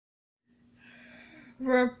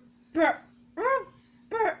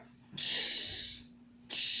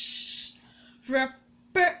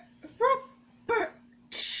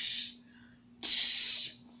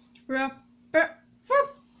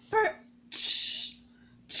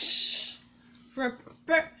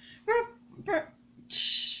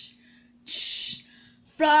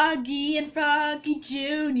Froggy and Froggy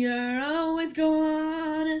Jr. always go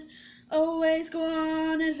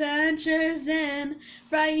on adventures in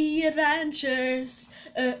Froggy Adventures.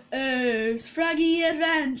 Froggy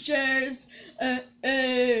Adventures.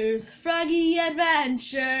 Froggy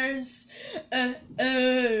Adventures.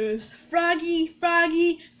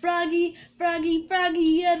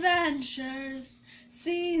 Froggy Adventures.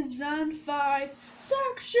 Season 5,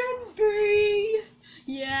 Section B.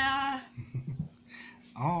 Yeah.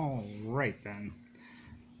 All right, then.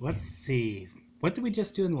 Let's see. What did we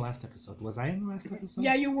just do in the last episode? Was I in the last episode?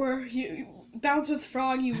 Yeah, you were. Bounce with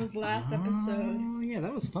Froggy was the last episode. Oh, yeah,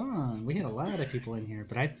 that was fun. We had a lot of people in here,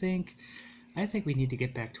 but I think we need to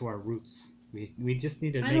get back to our roots. We just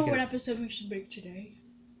need to I know what episode we should make today.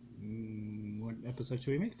 What episode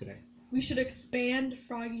should we make today? We should expand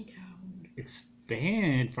Froggytown.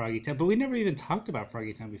 Expand Froggytown? But we never even talked about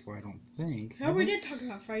Froggytown before, I don't think. No, we did talk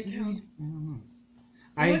about Froggytown.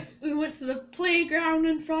 I don't know. We went to the playground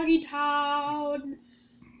in Froggytown,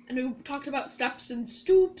 and we talked about steps and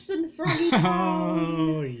stoops in Froggytown.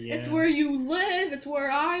 Oh, yeah. It's where you live. It's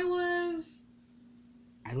where I live.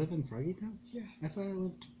 I live in Froggytown? Yeah. I thought I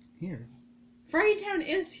lived here. Froggytown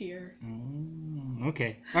is here. Oh,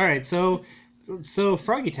 okay. All right, so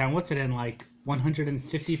Froggytown, what's it in, like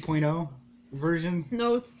 150.0 version?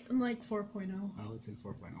 No, it's in like 4.0. Oh, it's in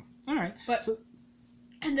 4.0. All right. But,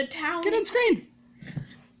 and the town... Get on screen!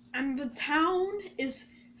 And the town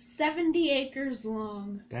is 70 acres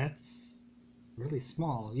long. That's really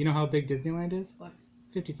small. You know how big Disneyland is? What?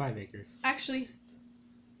 55 acres. Actually,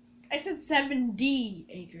 I said 70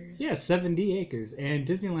 acres. Yeah, 70 acres. And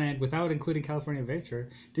Disneyland, without including California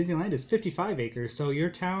Adventure, Disneyland is 55 acres. So your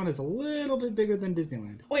town is a little bit bigger than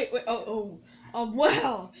Disneyland. Wait.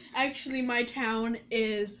 Well, actually, my town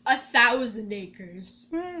is 1,000 acres.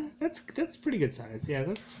 That's pretty good size.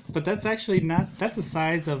 Yeah, that's actually not. That's the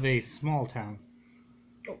size of a small town.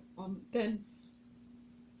 Then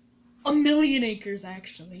 1,000,000 acres,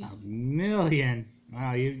 actually. 1,000,000.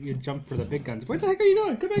 Wow, you jumped for the big guns. Where the heck are you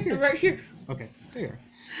going? Come back here. Right here. Okay, there you are.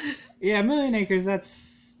 Yeah, 1,000,000 acres.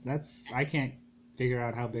 That's I can't figure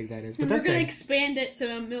out how big that is, but we're gonna expand it to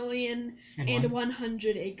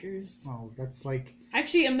 1,100,000 acres. Oh, that's like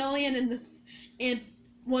actually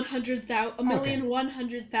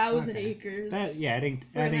 1,100,000 acres. Adding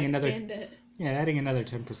another. It. Yeah, adding another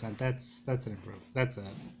 10%. That's an improvement. That's a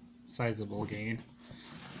sizable gain.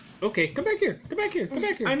 Okay, come back here.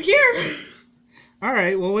 I'm here. All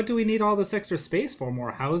right. Well, what do we need all this extra space for?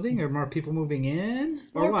 More housing or more people moving in?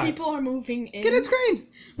 Or more what? people are moving in. Get on screen.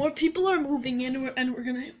 More people are moving in, and we're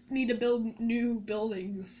gonna need to build new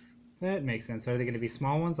buildings. That makes sense. Are they going to be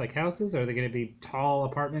small ones like houses, or are they going to be tall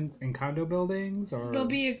apartment and condo buildings, or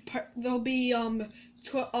we're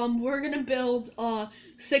gonna build a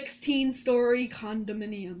 16-story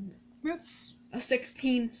condominium. That's a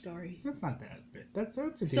 16-story. That's not that big. That's a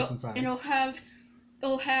decent size. And it'll have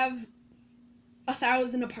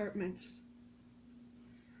 1,000 apartments.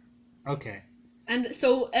 Okay. And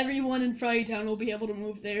so everyone in Froggytown will be able to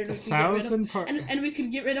move there. And 1,000 and we could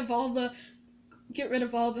get rid of all the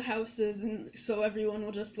houses, and so everyone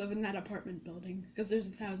will just live in that apartment building because there's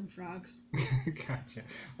 1,000 frogs. Gotcha.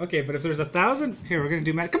 Okay, but if there's 1,000, here we're gonna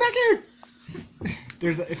do math. Come back here.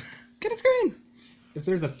 Get a screen. If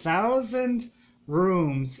there's 1,000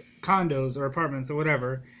 rooms, condos, or apartments, or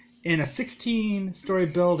whatever, in a 16-story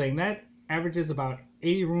building, that averages about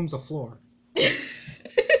 80 rooms a floor.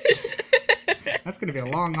 That's gonna be a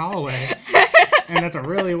long hallway, and that's a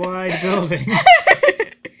really wide building.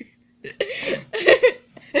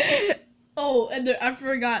 Oh, and I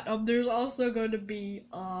forgot. There's also going to be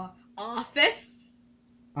office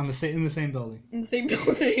in the same building. In the same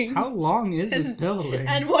building. How long is this building?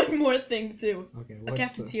 And one more thing too. Okay, a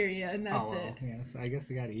cafeteria, and that's it. Yes, I guess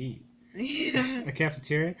they gotta eat. Yeah. A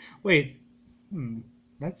cafeteria. Wait.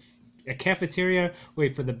 That's a cafeteria.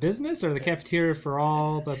 Wait, for the business or the cafeteria for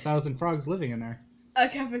all the 1,000 frogs living in there? A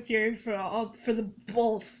cafeteria for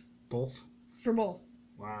both. Both. For both.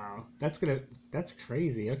 Wow, that's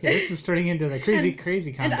crazy. Okay, this is turning into the crazy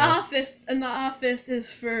combo. And the office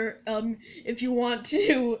is for if you want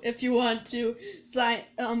to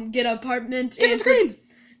get an apartment. Get a screen.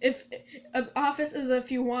 If an office is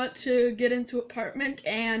if you want to get into apartment,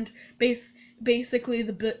 and basically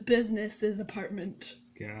the business is apartment.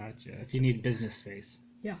 Gotcha. If you need business space.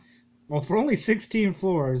 Yeah. Well, for only 16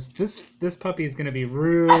 floors, this puppy is going to be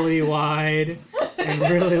really wide and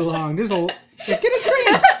really long. There's a get a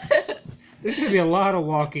screen. There's going to be a lot of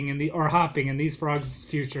walking or hopping in these frogs'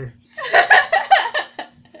 future.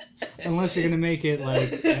 Unless you're going to make it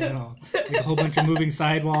like, I don't know, like a whole bunch of moving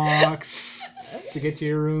sidewalks to get to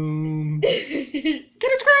your room. Get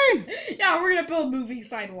a screen. Yeah, we're gonna build moving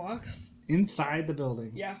sidewalks Inside the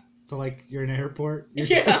building. Yeah. So like you're in an airport. Yeah.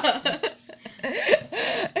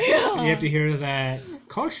 You have to hear that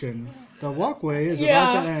caution. The walkway is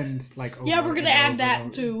about to end. Like over yeah, we're gonna add that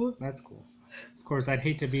over. too. That's cool. Of course, I'd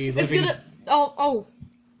hate to be It's living. gonna. Oh.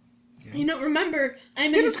 Yeah. You know, remember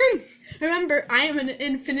I'm Get a screen. Remember, I am an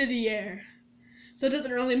infinity heir, so it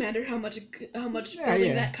doesn't really matter how much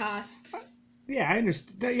building that costs. Yeah, I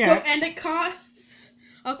understand. Yeah. So and it costs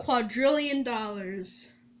 $1 quadrillion.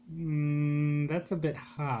 That's a bit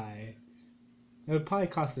high. It would probably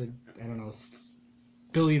cost I don't know,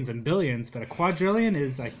 billions and billions, but $1 quadrillion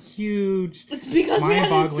is a huge, it's because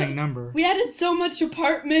mind-boggling number. We added so much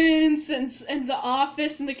apartments and the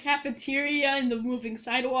office and the cafeteria and the moving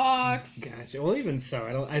sidewalks. Gotcha. Well, even so,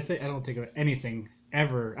 I don't think of anything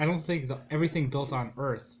ever. I don't think everything built on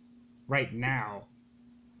Earth right now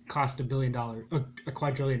cost $1 billion, $1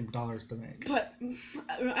 quadrillion to make. But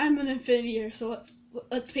I'm an infinity heir, so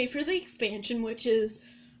let's pay for the expansion, which is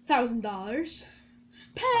 $1,000.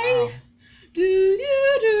 Pay. Wow.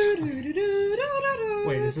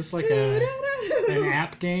 Wait, is this like an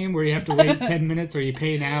app game where you have to wait 10 minutes or you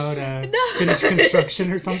pay now to finish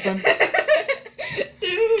construction or something? Get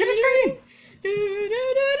a screen!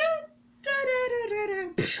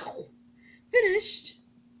 Finished.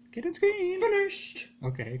 Get a screen! Finished.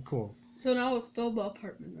 Okay, cool. So now let's build the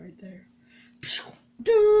apartment right there. Just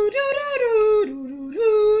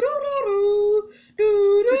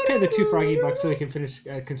pay the $2 Froggy bucks so we can finish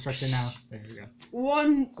construction now. There you go.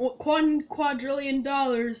 $1 quadrillion.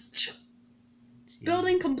 Jeez.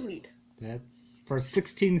 Building complete. That's for a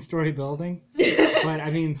 16-story building. But I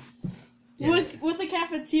mean, yeah. with the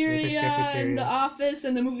cafeteria and the office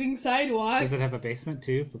and the moving sidewalks. Does it have a basement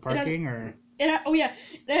too for parking it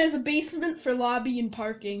has a basement for lobby and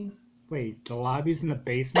parking. Wait, the lobby's in the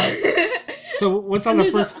basement? So what's on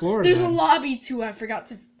the first floor? There's then? a lobby too. I forgot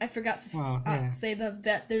to say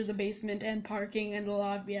that there's a basement and parking and a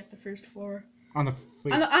lobby at the first floor. On the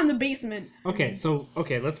basement. Okay, so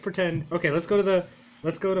let's pretend. Okay, let's go to the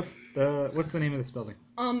what's the name of this building?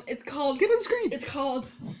 It's called. Get on the screen. It's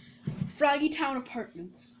called Froggytown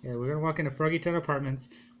Apartments. Yeah, we're gonna walk into Froggytown Apartments.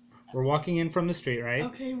 We're walking in from the street, right?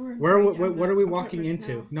 Okay, we're in what are we walking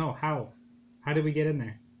into? Now. No, how? How did we get in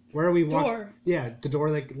there? Where are we walking? Door. Yeah, the door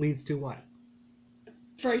that leads to what?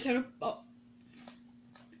 Froggytown.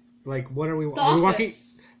 Like, what are we? The are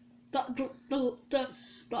office. We walking? The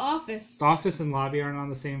office. The office and lobby aren't on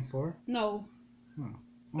the same floor. No. Oh.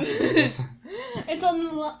 Okay. It's on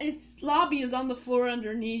the its lobby is on the floor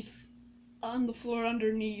underneath. On the floor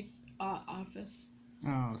underneath office.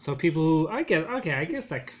 Oh, so people who I guess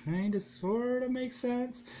that kind of sort of makes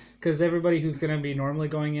sense because everybody who's gonna be normally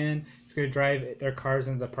going in is gonna drive their cars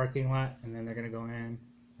into the parking lot and then they're gonna go in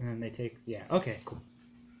and then they take okay, cool.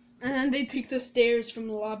 And then they take the stairs from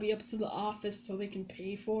the lobby up to the office so they can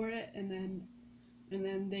pay for it, and then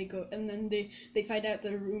they go and then they find out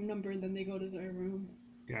their room number and then they go to their room.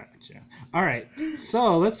 Gotcha. All right.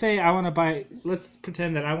 So let's say let's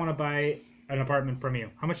pretend that I want to buy an apartment from you.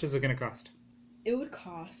 How much is it gonna cost? It would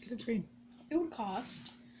cost. Good screen. It would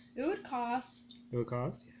cost.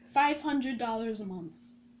 $500 a month.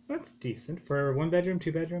 That's decent for 1 bedroom,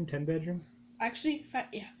 2 bedroom, 10 bedroom. Actually,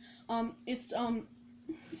 it's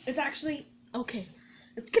actually okay.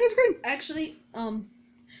 Get a screen. Actually,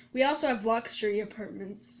 we also have luxury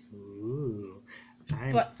apartments. Ooh,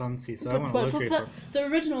 I'm fancy, so I want a but luxury apartment. The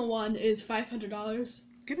original one is $500.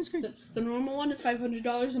 Get a screen. The normal one is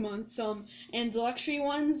 $500 a month. And the luxury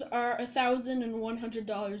ones are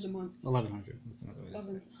 $1,100 a month. $1,100. That's another way to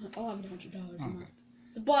say it. $1,100 a month.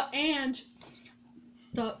 So, and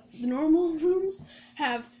the normal rooms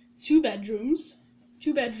have 2 bedrooms.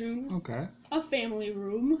 Okay. A family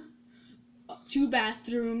room. 2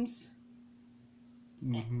 bathrooms.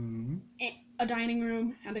 Mm-hmm. A dining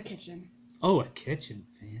room and a kitchen. Oh, a kitchen.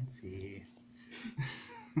 Fancy.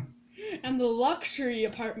 And the luxury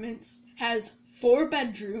apartments has 4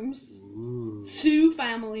 bedrooms. Ooh. 2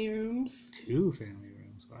 family rooms. 2 family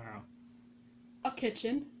rooms. Wow. A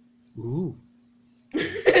kitchen. Ooh.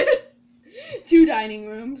 2 dining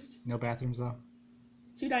rooms. No bathrooms though.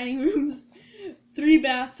 2 dining rooms. 3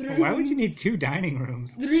 bathrooms. Why would you need 2 dining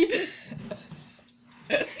rooms? 3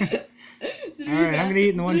 All right, I'm gonna eat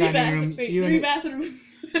in the one dining room. 3 bathrooms.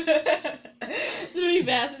 3 3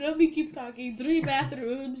 bathrooms. Let me keep talking. 3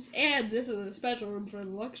 bathrooms, and this is a special room for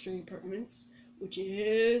the luxury apartments, which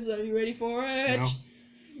is. Are you ready for it? No.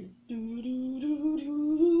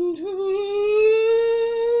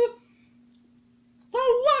 The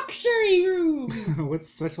luxury room. What's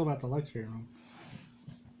special about the luxury room?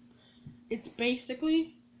 It's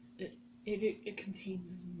basically it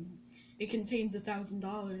contains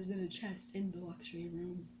 $1,000 in a chest in the luxury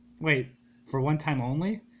room. Wait, for one time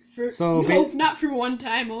only? Not for one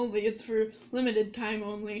time only. It's for limited time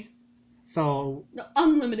only. So No,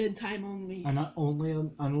 unlimited time only.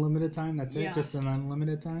 Only unlimited time? That's Yeah. it? Just an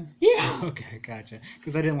unlimited time? Yeah. Okay, gotcha.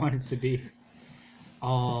 Because I didn't want it to be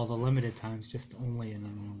all the limited times, just only an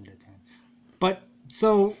unlimited time. But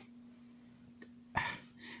so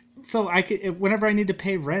I could, whenever I need to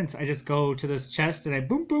pay rent, I just go to this chest and I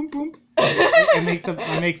boom, boom, boom. I make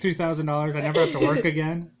 $3,000. I never have to work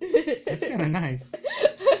again. That's kind of nice.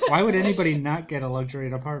 Why would anybody not get a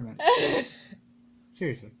luxury apartment?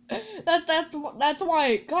 Seriously. That's why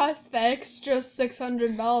it costs the extra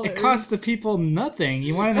 $600. It costs the people nothing.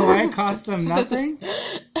 You want to know why it costs them nothing?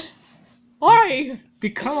 Why?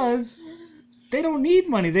 Because they don't need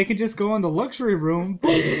money. They can just go in the luxury room,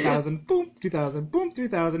 boom, 2,000, boom, 2,000, boom,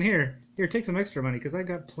 3,000. Here, take some extra money because I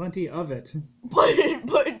got plenty of it. But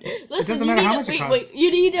listen, doesn't matter how much it costs. Wait,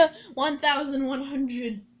 you need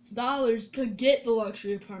 $1,100 to get the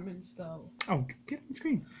luxury apartments, though. Oh, get on the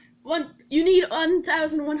screen. You need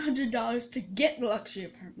 $1,100 to get the luxury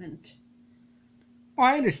apartment. Well,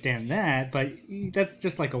 I understand that, but that's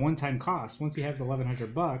just like a one-time cost. Once you have the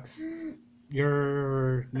 $1,100,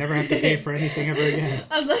 you're never have to pay for anything ever again.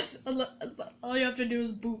 Unless all you have to do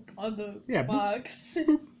is boop on the box.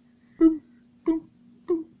 Boom, boom,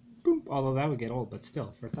 boom, boom. Although that would get old, but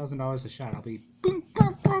still, for $1,000 a shot, I'll be boom,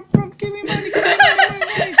 boom, boom, boom. Give me money, give me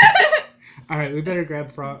money. All right, we better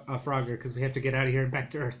grab Frogger because we have to get out of here and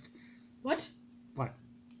back to Earth. What? What?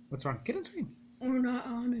 What's wrong? Get on screen. We're not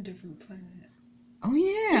on a different planet. Oh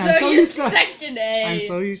yeah. I'm so used to Section A. I'm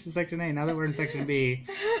so used to Section A. Now that we're in Section B.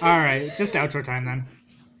 All right, just outro time then.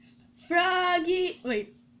 Froggy.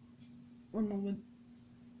 Wait. One moment.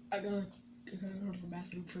 I gotta go to the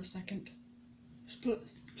bathroom for a second.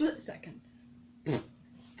 Split second.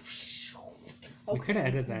 We could have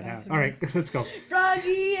edited that out. All right, let's go.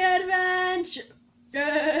 Froggy Adventure.